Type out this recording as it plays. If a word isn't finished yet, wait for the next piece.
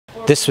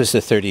This was the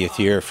 30th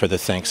year for the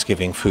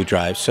Thanksgiving food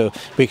drive, so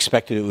we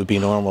expected it would be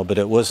normal, but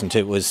it wasn't.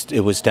 It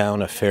was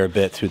down a fair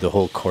bit through the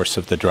whole course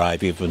of the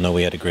drive, even though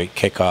we had a great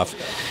kickoff.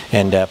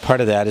 And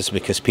part of that is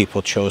because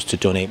people chose to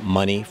donate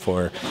money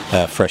for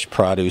fresh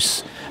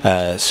produce,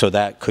 so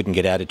that couldn't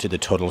get added to the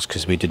totals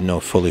because we didn't know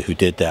fully who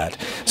did that.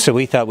 So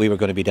we thought we were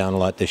going to be down a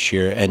lot this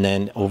year, and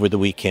then over the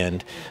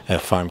weekend,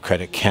 Farm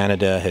Credit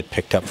Canada had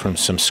picked up from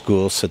some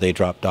schools, so they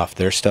dropped off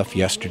their stuff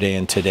yesterday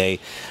and today.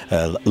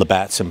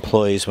 Labatt's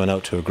employees went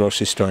out to a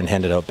grocery store and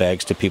handed out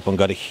bags to people and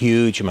got a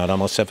huge amount,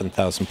 almost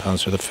 7,000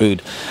 pounds worth of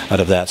food out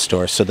of that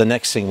store. So the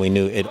next thing we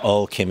knew, it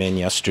all came in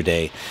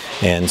yesterday,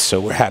 and so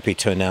we're happy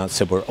to announce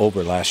that we're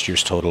over last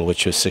year's total,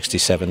 which was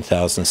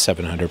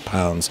 67,700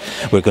 pounds.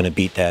 We're going to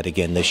beat that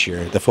again this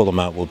year. The full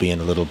amount will be in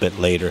a little bit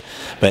later,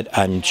 but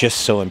I'm just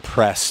so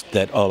impressed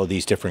that all of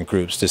these different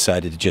groups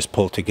decided to just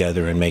pull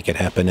together and make it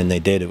happen, and they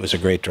did. It was a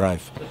great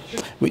drive.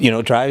 You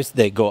know, drives,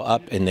 they go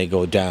up and they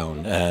go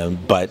down,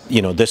 but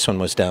you know, this one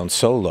was down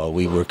so low.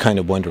 We were kind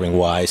of wondering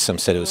why. Some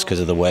said it was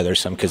because of the weather,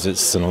 some because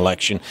it's an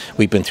election.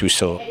 We've been through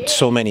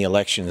so many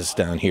elections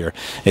down here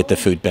at the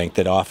food bank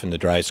that often the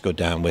drives go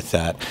down with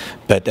that.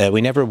 But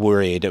we never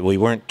worried. We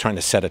weren't trying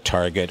to set a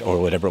target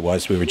or whatever it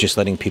was. We were just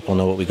letting people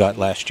know what we got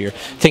last year,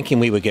 thinking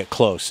we would get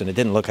close, and it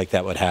didn't look like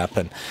that would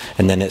happen,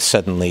 and then it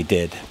suddenly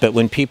did. But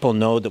when people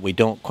know that we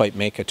don't quite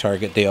make a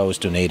target, they always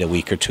donate a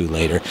week or two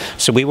later.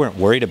 So we weren't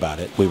worried about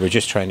it. We were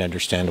just trying to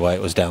understand why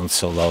it was down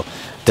so low.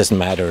 Doesn't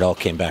matter, it all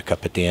came back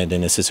up at the end,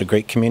 and this is a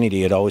great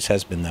community. It always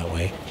has been that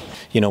way.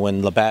 You know,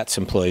 when Labatt's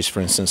employees,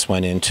 for instance,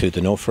 went into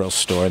the No Frills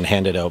store and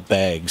handed out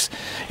bags,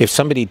 if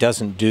somebody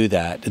doesn't do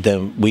that,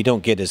 then we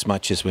don't get as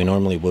much as we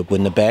normally would.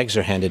 When the bags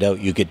are handed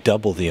out, you get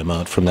double the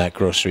amount from that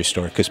grocery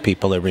store because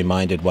people are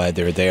reminded why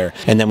they're there.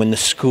 And then when the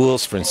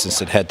schools, for instance,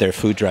 that had their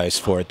food drives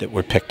for it that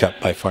were picked up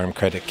by Farm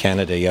Credit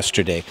Canada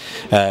yesterday,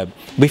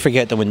 we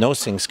forget that when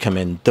those things come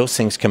in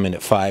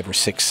at 5 or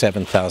 6,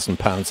 7,000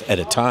 pounds at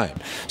a time.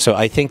 So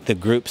I think the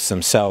groups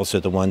themselves are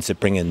the ones that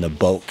bring in the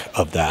bulk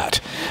of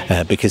that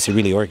because they're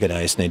really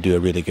organized and they do a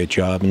really good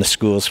job. And the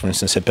schools, for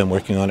instance, have been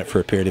working on it for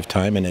a period of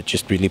time, and it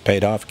just really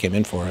paid off, came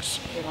in for us.